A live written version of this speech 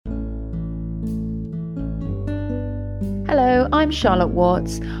Hello, I'm Charlotte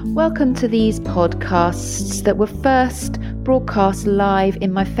Watts. Welcome to these podcasts that were first broadcast live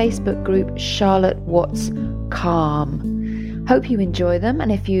in my Facebook group, Charlotte Watts Calm. Hope you enjoy them, and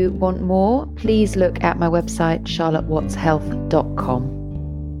if you want more, please look at my website, charlottewattshealth.com.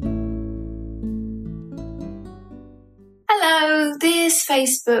 Hello, this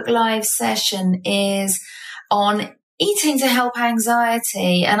Facebook live session is on eating to help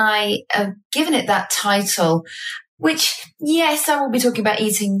anxiety, and I have given it that title, which, yes, I will be talking about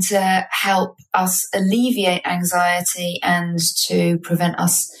eating to help us alleviate anxiety and to prevent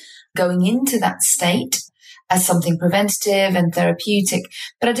us going into that state as something preventative and therapeutic.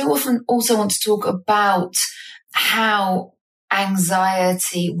 But I do often also want to talk about how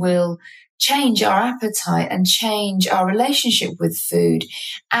anxiety will change our appetite and change our relationship with food,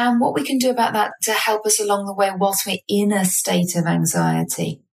 and what we can do about that to help us along the way whilst we're in a state of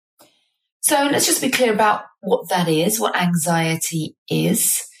anxiety. So let's just be clear about what that is, what anxiety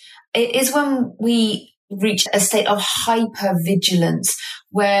is. It is when we reach a state of hypervigilance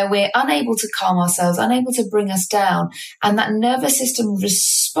where we're unable to calm ourselves, unable to bring us down, and that nervous system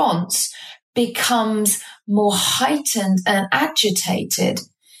response becomes more heightened and agitated.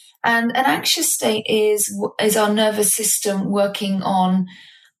 And an anxious state is our nervous system working on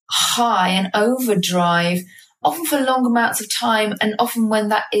high and overdrive, often for long amounts of time, and often when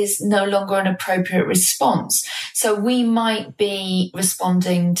that is no longer an appropriate response. So we might be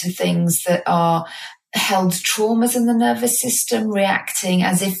responding to things that are held traumas in the nervous system, reacting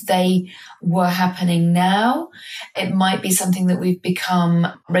as if they were happening now. It might be something that we've become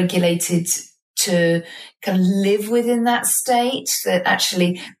regulated to kind of live within that state, that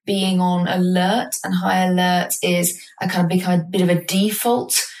actually being on alert and high alert is a kind of become a bit of a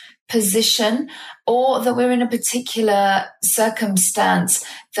default position, or that we're in a particular circumstance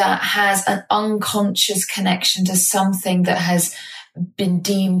that has an unconscious connection to something that has been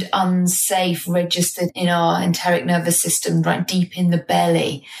deemed unsafe, registered in our enteric nervous system, right deep in the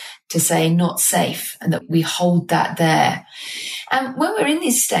belly, to say not safe, and that we hold that there. And when we're in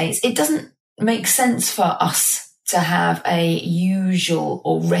these states, it doesn't make sense for us to have a usual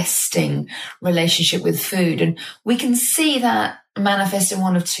or resting relationship with food. And we can see that manifest in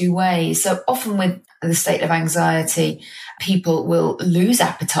one of two ways. So often with the state of anxiety, people will lose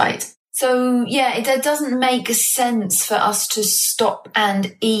appetite. So yeah, it doesn't make sense for us to stop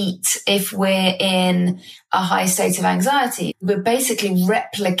and eat if we're in a high state of anxiety. We're basically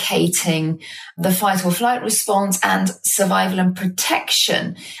replicating the fight or flight response and survival and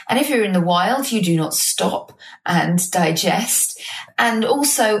protection. And if you're in the wild, you do not stop and digest. And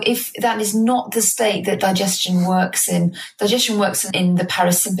also, if that is not the state that digestion works in the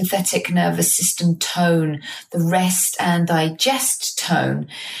parasympathetic nervous system tone, the rest and digest tone.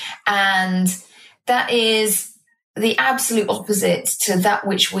 And that is the absolute opposite to that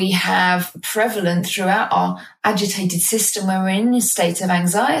which we have prevalent throughout our agitated system when we're in a state of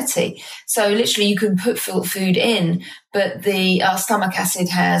anxiety. So literally you can put food in, but our stomach acid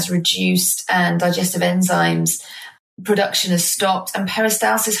has reduced and digestive enzymes production has stopped and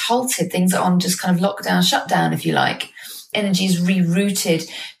peristalsis halted. Things are on just kind of lockdown, shutdown, if you like. Energy is rerouted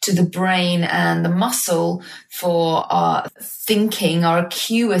to the brain and the muscle for our thinking, our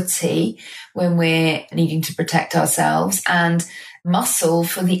acuity when we're needing to protect ourselves, and muscle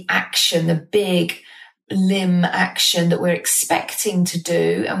for the action, the big limb action that we're expecting to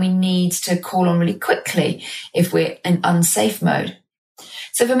do and we need to call on really quickly if we're in unsafe mode.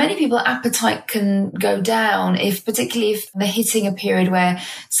 So for many people, appetite can go down, particularly if they're hitting a period where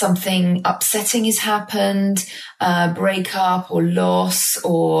something upsetting has happened, breakup or loss,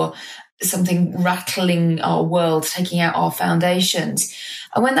 or something rattling our world, taking out our foundations.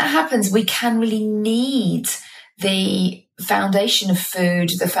 And when that happens, we can really need the foundation of food,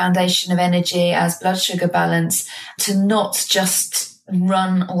 the foundation of energy as blood sugar balance, to not just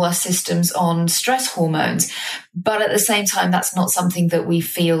run all our systems on stress hormones. But at the same time, that's not something that we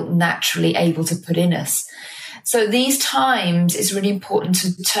feel naturally able to put in us. So these times, it's really important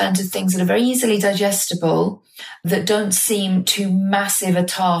to turn to things that are very easily digestible, that don't seem too massive a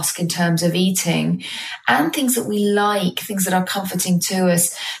task in terms of eating, and things that we like, things that are comforting to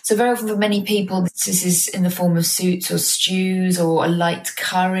us. So very often for many people, this is in the form of soups or stews or a light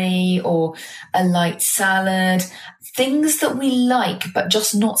curry or a light salad, things that we like, but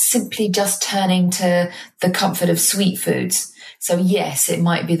just not simply just turning to the comfort of sweet foods. So yes, it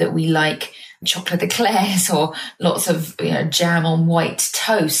might be that we like chocolate eclairs or lots of jam on white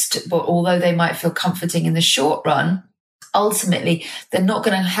toast, but although they might feel comforting in the short run, ultimately they're not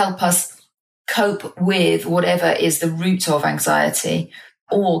going to help us cope with whatever is the root of anxiety.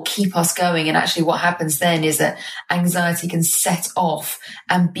 or keep us going. And actually what happens then is that anxiety can set off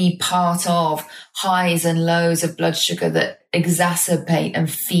and be part of highs and lows of blood sugar that exacerbate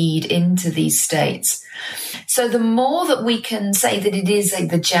and feed into these states. So the more that we can say that it is like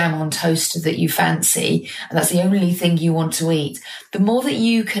the jam on toast that you fancy, and that's the only thing you want to eat, the more that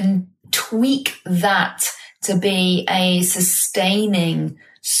you can tweak that to be a sustaining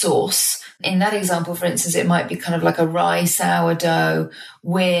source. In that example, for instance, it might be kind of like a rye sourdough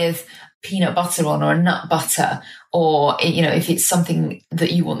with peanut butter on, or a nut butter, or, you know, if it's something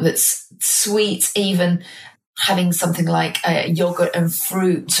that you want that's sweet, even having something like yogurt and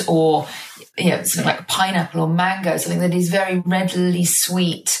fruit, or, you know, something like pineapple or mango, something that is very readily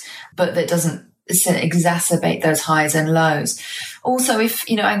sweet, but that doesn't exacerbate those highs and lows. Also, if,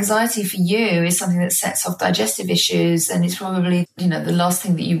 you know, anxiety for you is something that sets off digestive issues, then it's probably, you know, the last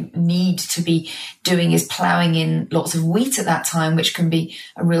thing that you need to be doing is ploughing in lots of wheat at that time, which can be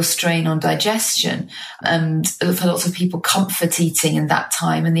a real strain on digestion. And for lots of people, comfort eating in that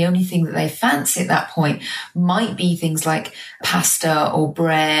time, and the only thing that they fancy at that point might be things like pasta or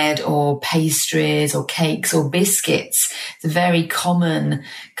bread or pastries or cakes or biscuits. It's a very common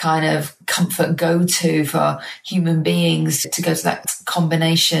kind of comfort go-to for human beings to go to that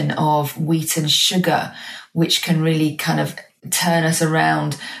combination of wheat and sugar, which can really kind of turn us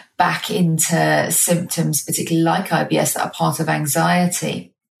around back into symptoms, particularly like IBS, that are part of anxiety.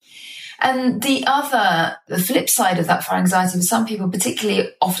 And the flip side of that for anxiety for some people, particularly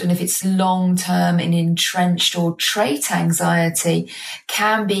often if it's long-term and entrenched or trait anxiety,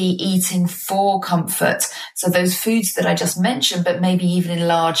 can be eating for comfort. So those foods that I just mentioned, but maybe even in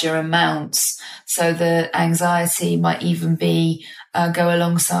larger amounts. So the anxiety might even be go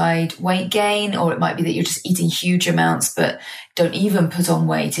alongside weight gain, or it might be that you're just eating huge amounts but don't even put on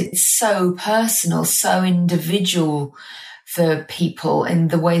weight. It's so personal, so individual for people in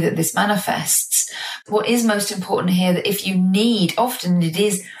the way that this manifests. What is most important here, that if you need, often it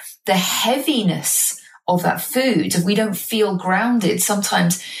is the heaviness of that food. If we don't feel grounded,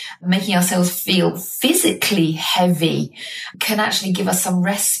 sometimes making ourselves feel physically heavy can actually give us some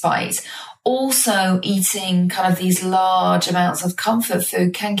respite. Also, eating kind of these large amounts of comfort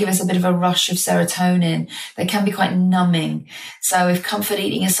food can give us a bit of a rush of serotonin. They can be quite numbing. So if comfort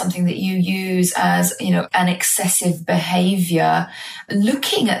eating is something that you use as, you know, an excessive behavior,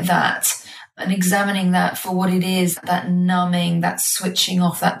 looking at that and examining that for what it is, that numbing, that switching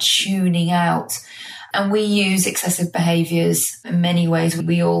off, that tuning out. And we use excessive behaviors in many ways.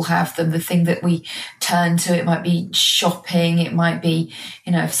 We all have them. The thing that we turn to, it might be shopping, it might be,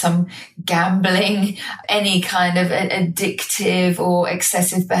 you know, some gambling, any kind of addictive or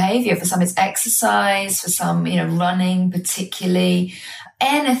excessive behavior. For some, it's exercise. For some, you know, running particularly.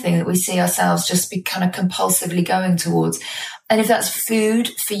 Anything that we see ourselves just be kind of compulsively going towards. And if that's food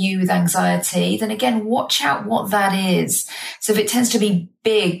for you with anxiety, then again, watch out what that is. So if it tends to be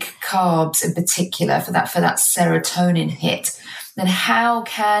big carbs in particular for that serotonin hit, then how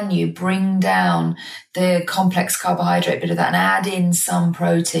can you bring down the complex carbohydrate bit of that and add in some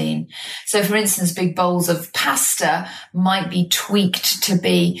protein? So for instance, big bowls of pasta might be tweaked to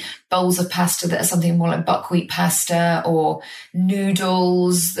be bowls of pasta that are something more like buckwheat pasta, or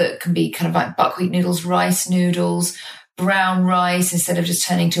noodles that can be kind of like buckwheat noodles, rice noodles, brown rice instead of just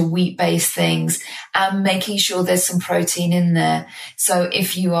turning to wheat-based things, and making sure there's some protein in there. So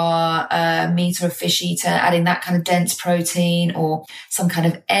if you are a meat or a fish eater, adding that kind of dense protein, or some kind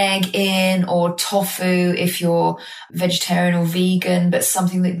of egg in, or tofu if you're vegetarian or vegan, but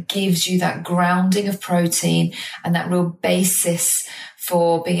something that gives you that grounding of protein and that real basis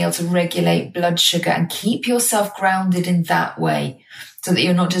for being able to regulate blood sugar and keep yourself grounded in that way, so that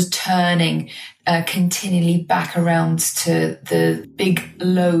you're not just turning continually back around to the big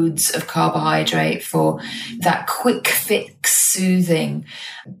loads of carbohydrate for that quick fix soothing.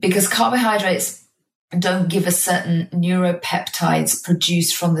 Because carbohydrates don't give us certain neuropeptides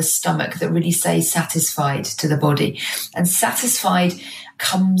produced from the stomach that really say satisfied to the body. And satisfied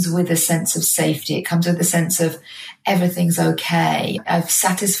comes with a sense of safety. It comes with a sense of everything's okay. I've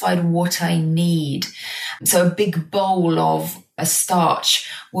satisfied what I need. So a big bowl of a starch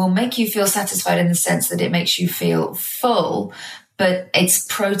will make you feel satisfied in the sense that it makes you feel full, but it's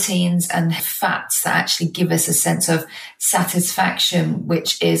proteins and fats that actually give us a sense of satisfaction,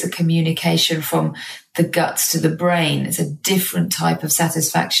 which is a communication from the guts to the brain. It's a different type of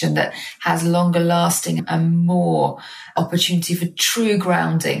satisfaction that has longer lasting and more opportunity for true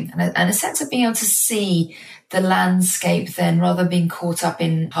grounding and a sense of being able to see the landscape then, rather than being caught up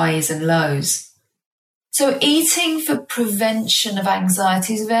in highs and lows. So eating for prevention of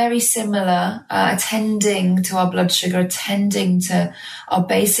anxiety is very similar, attending to our blood sugar, attending to our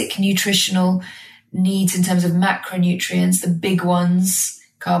basic nutritional needs in terms of macronutrients, the big ones,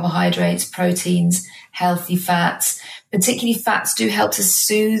 carbohydrates, proteins, healthy fats. Particularly fats do help to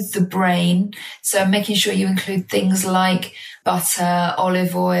soothe the brain. So making sure you include things like butter,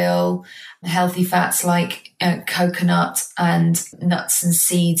 olive oil, healthy fats like coconut and nuts and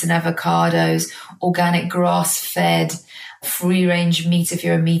seeds and avocados, organic grass-fed, free-range meat if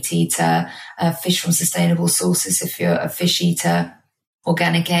you're a meat eater, fish from sustainable sources if you're a fish eater,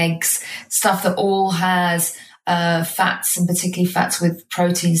 organic eggs, stuff that all has fats, and particularly fats with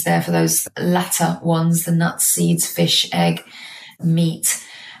proteins there for those latter ones, the nuts, seeds, fish, egg, meat.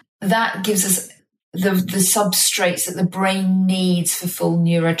 That gives us the substrates that the brain needs for full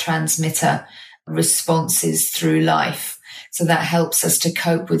neurotransmitter responses through life. So that helps us to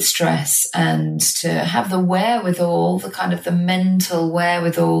cope with stress and to have the wherewithal, the kind of the mental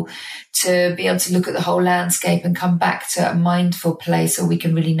wherewithal to be able to look at the whole landscape and come back to a mindful place so we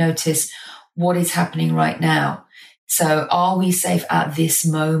can really notice what is happening right now. So are we safe at this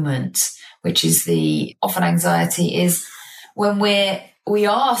moment? Which is often anxiety is when we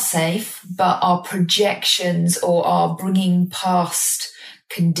are safe, but our projections or our bringing past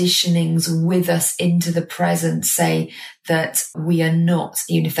conditionings with us into the present say that we are not,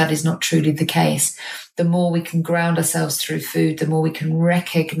 even if that is not truly the case. The more we can ground ourselves through food, the more we can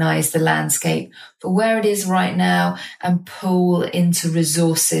recognize the landscape for where it is right now and pull into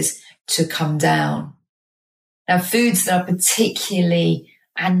resources to come down. Now, foods that are particularly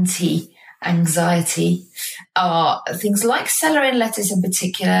anti-anxiety are things like celery and lettuce in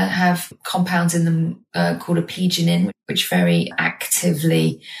particular have compounds in them called apigenin, which very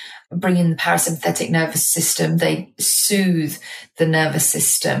actively bring in the parasympathetic nervous system. They soothe the nervous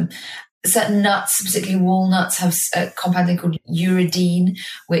system. Certain nuts, particularly walnuts, have a compound called uridine,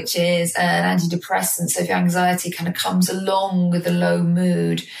 which is an antidepressant. So if your anxiety kind of comes along with a low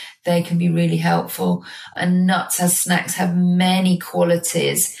mood, they can be really helpful. And nuts as snacks have many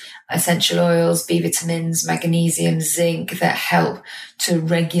qualities, essential oils, B vitamins, magnesium, zinc, that help to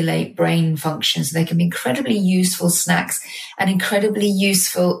regulate brain functions. They can be incredibly useful snacks and incredibly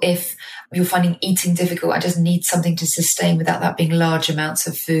useful if you're finding eating difficult. I just need something to sustain without that being large amounts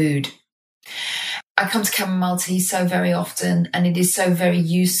of food. I come to chamomile tea so very often, and it is so very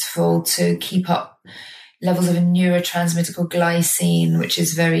useful to keep up levels of a neurotransmitter called glycine, which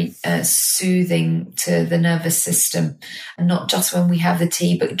is very soothing to the nervous system. And not just when we have the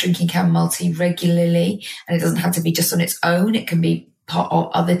tea, but drinking chamomile tea regularly. And it doesn't have to be just on its own. It can be part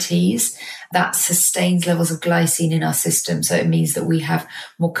of other teas. That sustains levels of glycine in our system. So it means that we have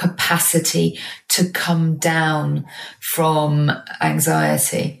more capacity to come down from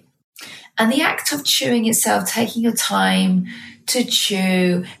anxiety. And the act of chewing itself, taking your time to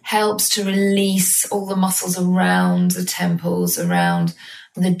chew, helps to release all the muscles around the temples, around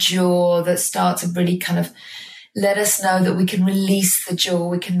the jaw that start to really kind of let us know that we can release the jaw.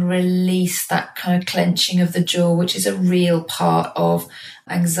 We can release that kind of clenching of the jaw, which is a real part of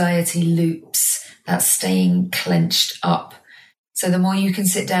anxiety loops, that staying clenched up. So the more you can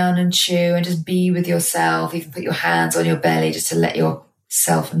sit down and chew and just be with yourself, even put your hands on your belly just to let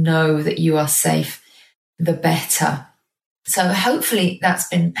yourself know that you are safe, the better. So hopefully that's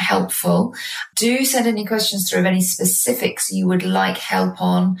been helpful. Do send any questions through of any specifics you would like help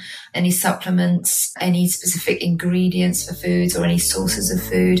on, any supplements, any specific ingredients for foods or any sources of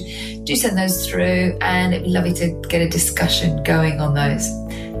food. Do send those through and it'd be lovely to get a discussion going on those.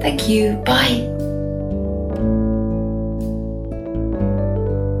 Thank you. Bye.